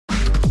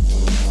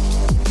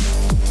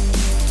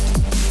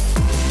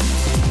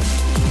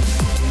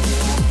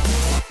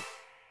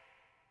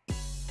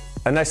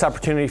A nice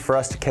opportunity for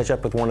us to catch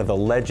up with one of the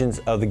legends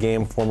of the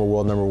game, former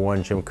world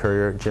 #1, Jim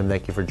Courier. Jim,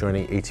 thank you for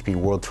joining ATP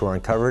World Tour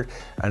Uncovered.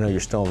 I know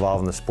you're still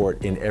involved in the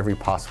sport in every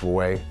possible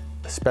way,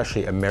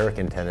 especially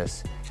American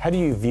tennis. How do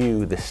you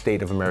view the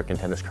state of American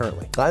tennis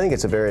currently? I think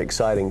it's a very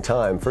exciting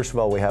time. First of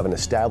all, we have an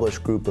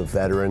established group of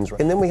veterans,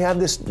 and then we have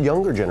this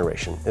younger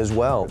generation as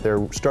well. They're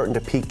starting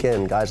to peek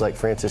in. Guys like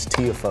Francis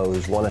Tiafoe,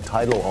 who's won a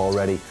title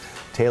already,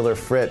 Taylor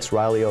Fritz,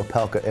 Riley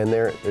Opelka, and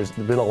there's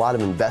been a lot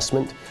of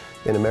investment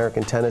in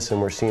American tennis, and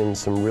we're seeing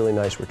some really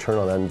nice return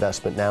on that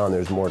investment now, and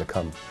there's more to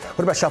come.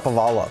 What about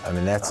Shapovalov? I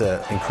mean, that's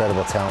an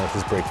incredible talent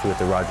with his breakthrough at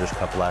the Rogers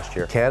Cup last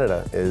year.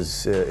 Canada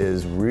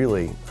is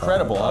really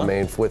incredible. I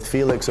mean, with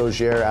Felix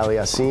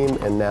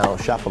Auger-Aliassime and now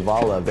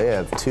Shapovalov, they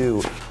have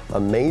two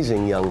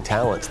amazing young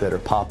talents that are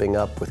popping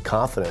up with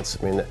confidence.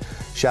 I mean,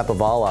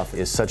 Shapovalov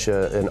is such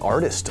an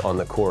artist on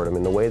the court. I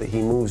mean, the way that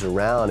he moves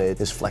around,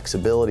 his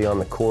flexibility on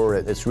the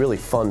court, it's really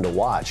fun to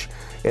watch.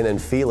 And then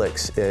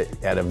Felix,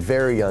 at a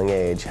very young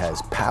age,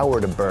 has power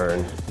to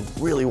burn,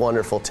 really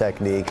wonderful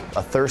technique,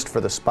 a thirst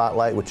for the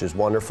spotlight, which is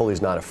wonderful.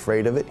 He's not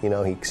afraid of it. You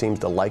know, he seems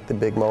to like the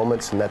big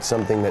moments, and that's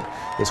something that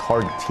is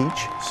hard to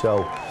teach.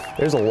 So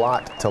there's a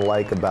lot to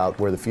like about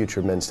where the future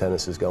of men's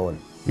tennis is going.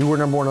 You were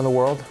 #1 in the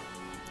world.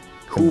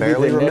 Who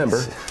barely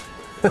remember.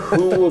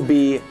 Who will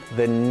be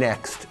the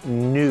next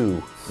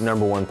new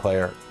 #1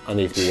 player on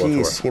the ATP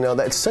World Tour? You know,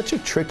 that's such a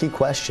tricky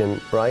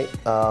question, right?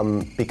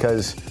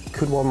 Because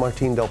could Juan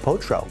Martín del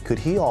Potro, could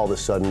he all of a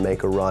sudden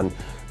make a run?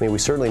 I mean, we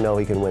certainly know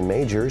he can win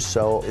majors,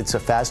 so it's a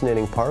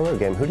fascinating parlor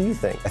game. Who do you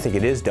think? I think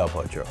it is Del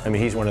Potro. I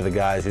mean, he's one of the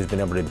guys who's been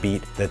able to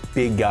beat the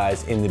big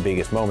guys in the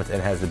biggest moments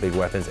and has the big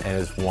weapons and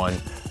has won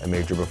a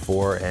major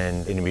before,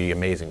 and it'll be an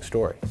amazing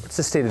story. What's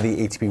the state of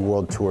the ATP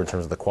World Tour in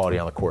terms of the quality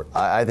on the court?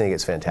 I think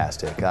it's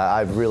fantastic.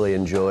 I've really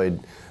enjoyed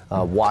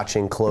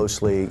watching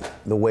closely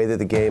the way that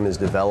the game has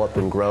developed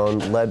and grown,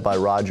 led by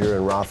Roger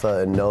and Rafa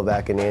and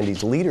Novak and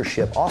Andy's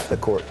leadership off the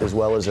court as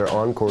well as their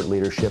on-court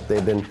leadership.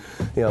 They've been,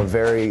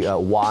 very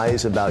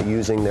wise about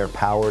using their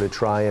power to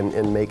try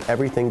and make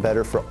everything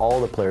better for all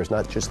the players,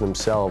 not just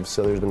themselves.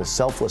 So there's been a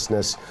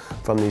selflessness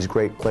from these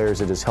great players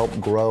that has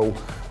helped grow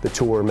the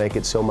tour, make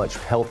it so much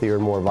healthier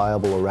and more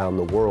viable around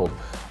the world.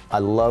 I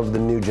love the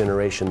new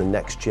generation, the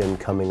next gen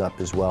coming up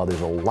as well.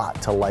 There's a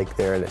lot to like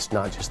there, and it's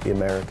not just the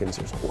Americans.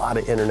 There's a lot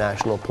of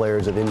international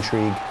players of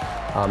intrigue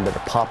that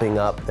are popping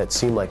up that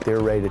seem like they're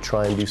ready to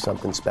try and do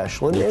something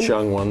special. And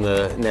Chung won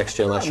the next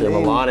gen last year in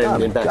Milan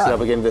and backs it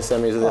up again to the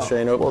semis of the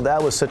Australian Open. Well,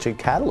 that was such a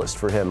catalyst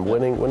for him.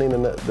 Winning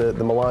the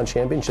Milan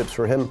championships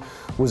for him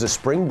was a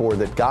springboard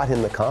that got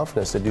him the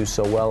confidence to do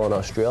so well in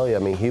Australia. I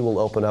mean, he will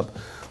open up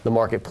the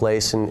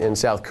marketplace in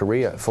South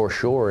Korea for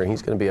sure, and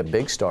he's going to be a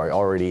big star. He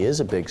already is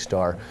a big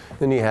star.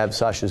 Then you have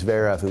Sasha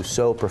Zverev, who's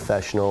so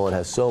professional and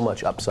has so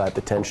much upside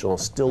potential,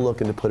 still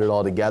looking to put it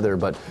all together,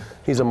 but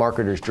he's a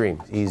marketer's dream.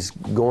 He's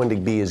going to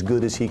be as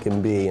good as he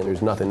can be, and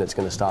there's nothing that's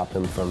going to stop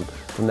him from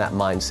that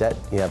mindset.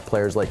 You have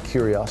players like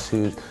Kyrgios,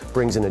 who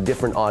brings in a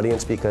different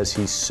audience because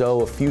he's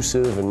so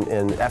effusive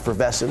and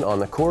effervescent on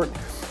the court,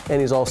 and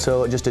he's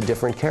also just a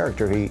different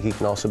character. He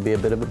can also be a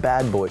bit of a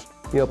bad boy.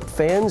 You know,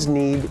 fans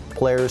need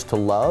players to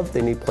love,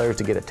 they need players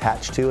to get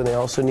attached to, and they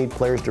also need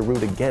players to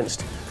root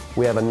against.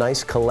 We have a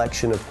nice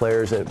collection of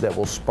players that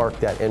will spark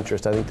that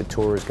interest. I think the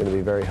tour is going to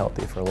be very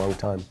healthy for a long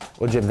time.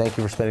 Well, Jim, thank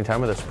you for spending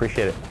time with us.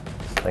 Appreciate it.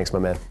 Thanks, my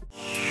man.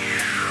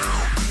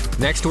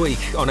 Next week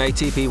on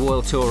ATP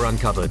World Tour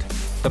Uncovered,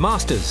 the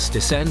Masters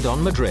descend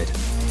on Madrid.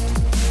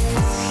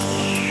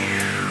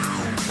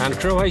 And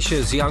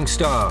Croatia's young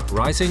star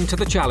rising to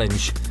the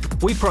challenge.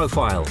 We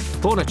profile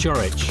Borna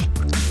Coric.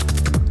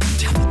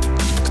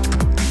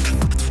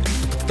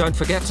 Don't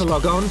forget to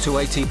log on to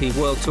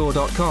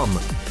atpworldtour.com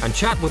and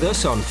chat with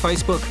us on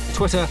Facebook,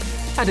 Twitter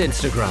and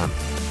Instagram.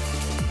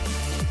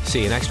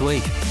 See you next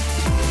week.